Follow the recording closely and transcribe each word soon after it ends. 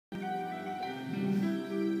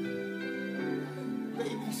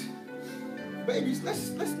Babies,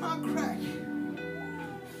 let's not crack.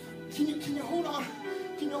 Can you hold on?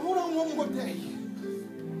 Can you hold on one more day?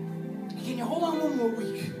 Can you hold on one more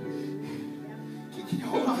week? Can you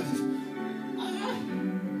hold on?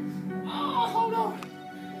 Hold on.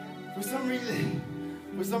 For some reason,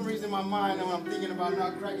 in my mind, when I'm thinking about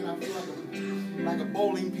not cracking, I feel like a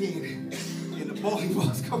bowling pin, and the bowling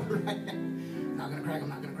ball's coming right now. I'm not gonna crack. I'm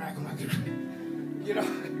not gonna crack. I'm not gonna crack. You know,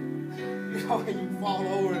 and you fall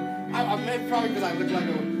over. I meant probably because I look like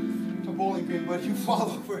a bowling pin, but you fall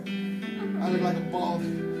over. I look like a bald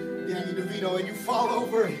Danny DeVito, and you fall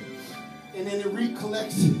over, and then it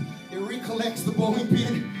recollects the bowling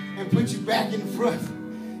pin and puts you back in front,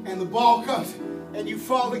 and the ball comes, and you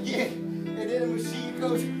fall again, and then the machine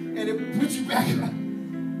goes, and it puts you back up.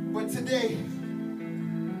 But today,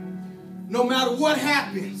 no matter what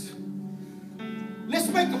happens, let's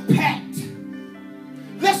make a pact.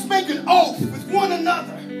 Let's make an oath with one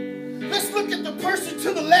another. Let's look at the person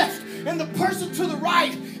to the left and the person to the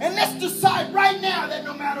right, and let's decide right now that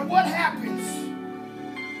no matter what happens,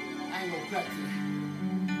 I ain't gonna crack today.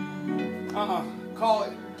 Call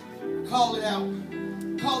it out.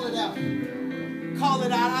 Call it out. Call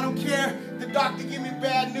it out. I don't care if the doctor give me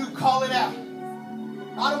bad news. Call it out.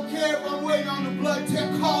 I don't care if I'm waiting on the blood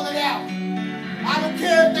test. Call it out. I don't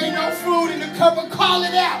care if there ain't no food in the cupboard. Call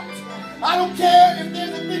it out. I don't care if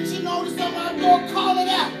there's eviction notice on my door. Call it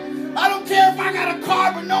out. I don't care if I got a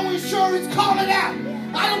car but no insurance. Call it out.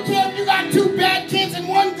 I don't care if you got 2 bad kids and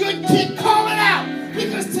 1 good kid. Call it out.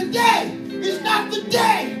 Because today is not the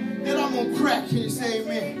day that I'm going to crack. Can you say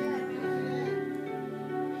amen?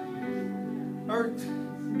 Earth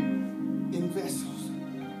in vessels.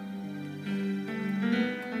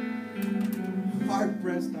 Hard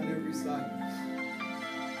pressed on every side,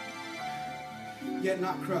 yet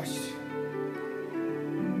not crushed.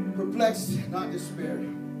 Perplexed, not despaired.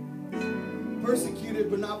 Persecuted,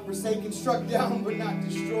 but not forsaken. Struck down, but not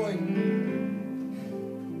destroyed.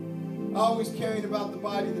 Always carrying about the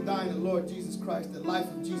body, the dying of the Lord Jesus Christ, that life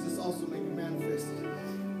of Jesus also may be manifested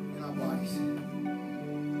in our bodies.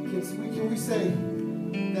 Can we say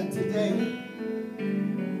that today,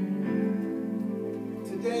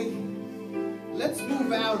 let's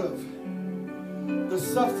move out of the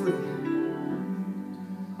suffering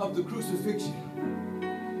of the crucifixion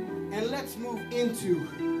and let's move into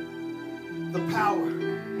the power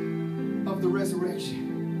of the resurrection.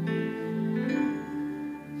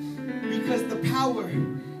 Because the power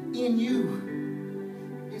in you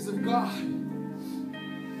is of God.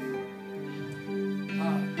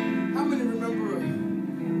 How many remember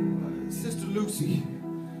Sister Lucy?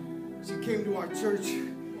 She came to our church.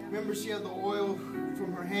 Remember, she had the oil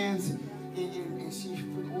from her hands, and she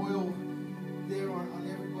put oil there on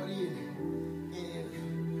everybody.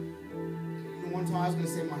 And one time I was going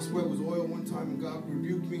to say my sweat was oil one time, and God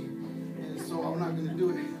rebuked me, and so I'm not going to do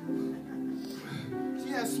it. She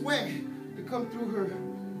had sweat to come through her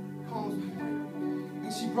palms,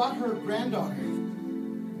 and she brought her granddaughter.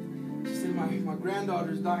 She said, my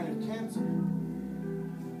granddaughter's dying of cancer.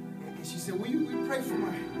 And she said, will you pray for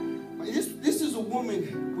my... This is a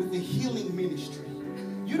woman with a healing ministry.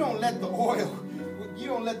 You don't let the oil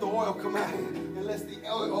come out unless the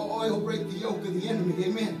oil break the yoke of the enemy.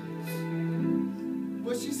 Amen.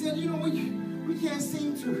 But she said, we can't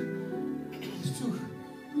seem to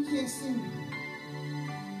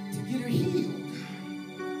get her healed.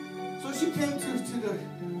 So she came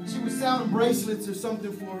she was selling bracelets or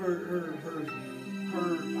something for her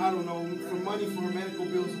I don't know, for money for her medical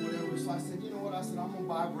bills or whatever. So I said, you know what? I said, I'm going to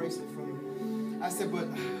buy a bracelet from you. I said, but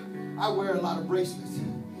I wear a lot of bracelets.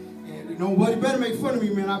 And nobody better make fun of me,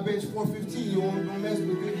 man. I bench 415. You don't mess with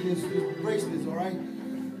me with bracelets, all right?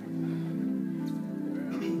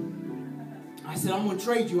 I said, I'm going to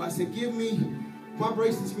trade you. I said, give me, my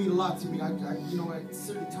bracelets mean a lot to me. At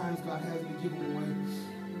certain times God has me give them away.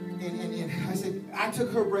 And I said, I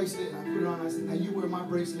took her bracelet and I put it on. I said, now you wear my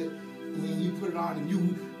bracelet. And you put it on, and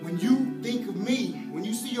when you think of me, when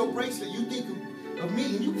you see your bracelet, you think of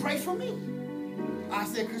me, and you pray for me. I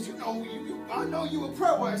said, because I know you a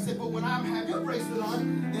prayer warrior. I said, but when I have your bracelet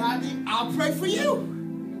on, then I think I'll pray for you.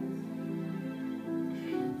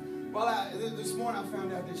 Well, this morning I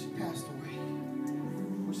found out that she passed away.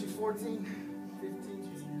 Was she 14, 15?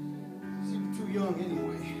 She was too young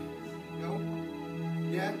anyway. No?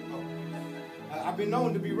 Yeah? Oh. I've been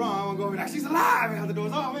known to be wrong. I'm going to go, she's alive out the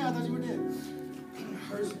doors. Oh, man, I thought you were dead.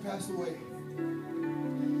 Hers passed away.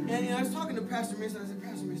 And I was talking to Pastor Misty. I said,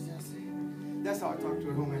 Pastor Misty, that's how I talk to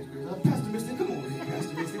her home educator. Pastor Misty, come over here,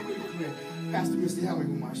 Pastor Misty. Come here. Pastor Misty, help me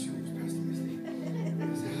with my shoes, Pastor Misty.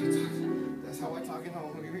 That's how I talk at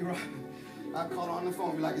home. Don't get me wrong. I call her on the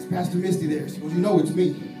phone, be like, "Is Pastor Misty there?" She goes, "You know it's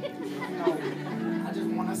me." I know. I just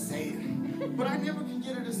want to say it. But I never can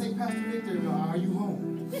get her to say, "Pastor Victor, are you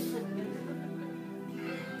home?"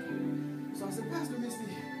 So I said, "Pastor Misty,"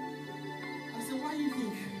 I said, why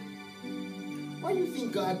do you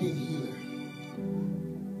think God didn't heal her?"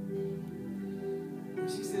 And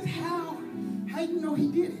she says, How you know he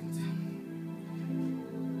didn't?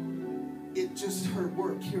 It just her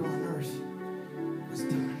work here on earth was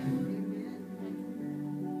done.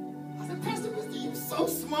 I said, "Pastor Misty, you're so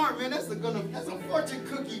smart, man. That's a fortune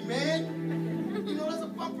cookie, man. You know, that's a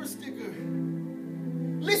bumper sticker.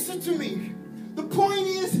 Listen to me. The point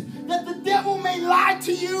is that the devil may lie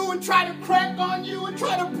to you and try to crack on you and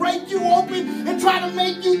try to break you open and try to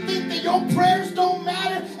make you think that your prayers don't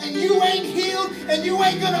matter and you ain't healed and you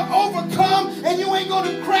ain't going to overcome and you ain't going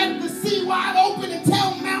to crack the sea wide open and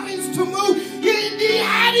tell mountains to move.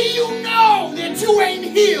 How do you know that you ain't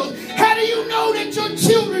healed? How do you know that your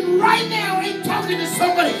children right now ain't talking to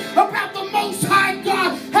somebody about the Most High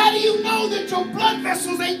God? How do you know that your blood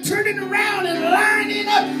vessels ain't turning around and lining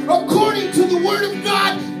up according to the Word of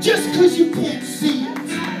God just because you can't see it?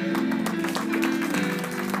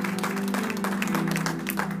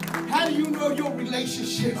 How do you know your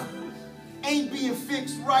relationship ain't being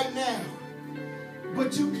fixed right now,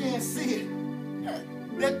 but you can't see it?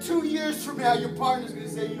 That 2 years from now, your partner's going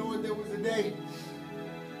to say, "You know what, there was a day,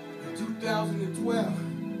 2012,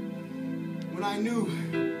 when I knew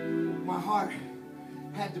my heart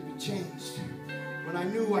had to be changed, when I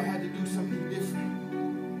knew I had to do something different."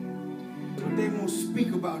 But they won't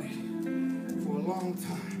speak about it for a long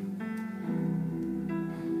time.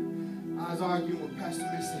 I was arguing with Pastor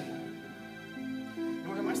Misty.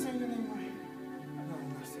 No, am I saying your name right? No, I'm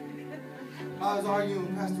not saying it. I was arguing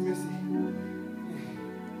with Pastor Misty.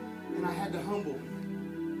 And I had to humble,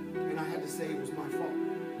 and I had to say it was my fault.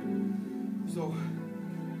 So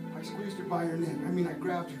I squeezed her by her neck. I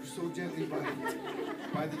grabbed her so gently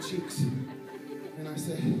by the cheeks. And I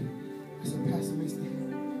said, "Pastor Misty,"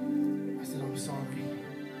 I said, "I'm sorry.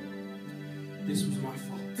 This was my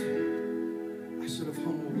fault. I should have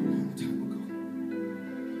humbled a long time ago."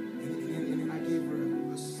 And then I gave her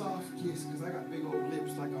a soft kiss, because I got big old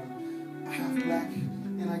lips like I'm half black.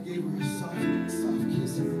 And I gave her a soft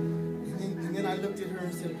kiss. And then I looked at her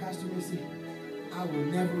and said, "Pastor Missy, I will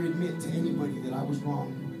never admit to anybody that I was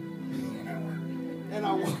wrong." And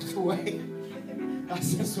I walked away. I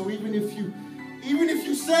said, "So even if you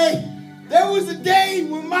say there was a day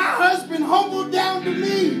when my husband humbled down to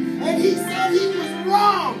me and he said he was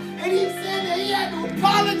wrong and he said that he had to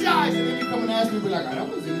apologize," and then you come and ask me, be like, "That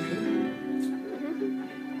was it."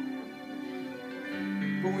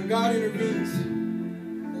 But when God intervenes,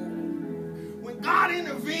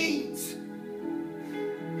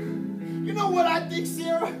 you know what I think,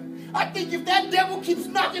 Sarah? I think if that devil keeps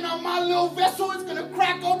knocking on my little vessel, it's going to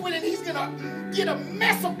crack open and he's going to get a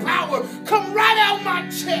mess of power come right out my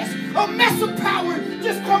chest. A mess of power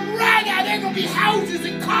just come right out. There's going to be houses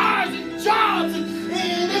and cars and jobs and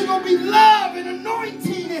there's going to be love and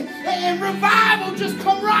anointing and revival just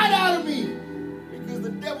come right out of me. Because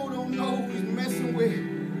the devil don't know who he's messing with.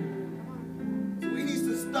 So he needs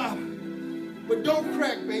to stop. But don't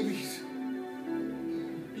crack, babies.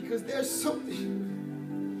 Because there's something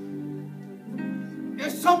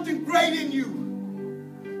great in you.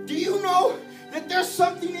 Do you know that there's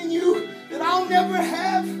something in you that I'll never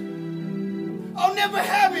have? I'll never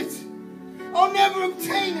have it. I'll never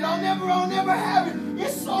obtain it. I'll never have it.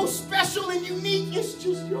 It's so special and unique. It's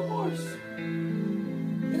just yours.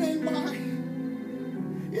 It ain't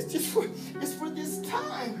mine. It's for this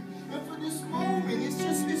time and for this moment. It's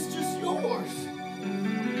just yours.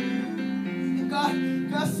 And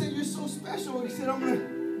God said you're so special. He said, I'm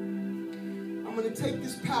gonna take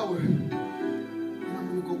this power and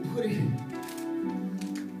I'm gonna go put it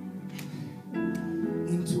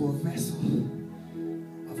into a vessel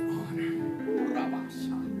of honor.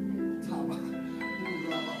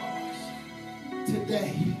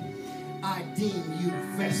 Today, I deem you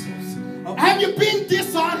vessels. Have you been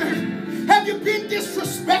dishonored? Have you been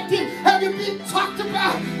disrespected? Have you been talked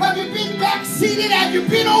about? Have you been backseated? Have you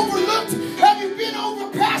been overlooked? Have you been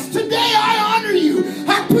overpassed? Today I honor you.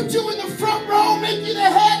 I put you in the front row, make you the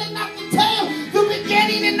head and not the tail, the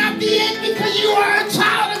beginning and not the end, because you are a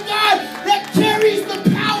child of God that carries the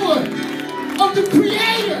power of the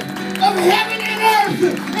Creator of heaven and earth.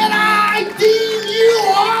 And I deem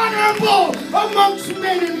you honorable amongst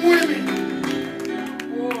men and women.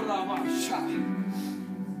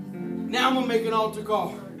 Now I'm going to make an altar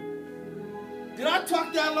call. Did I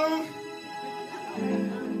talk that long?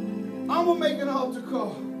 I'm going to make an altar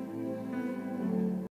call.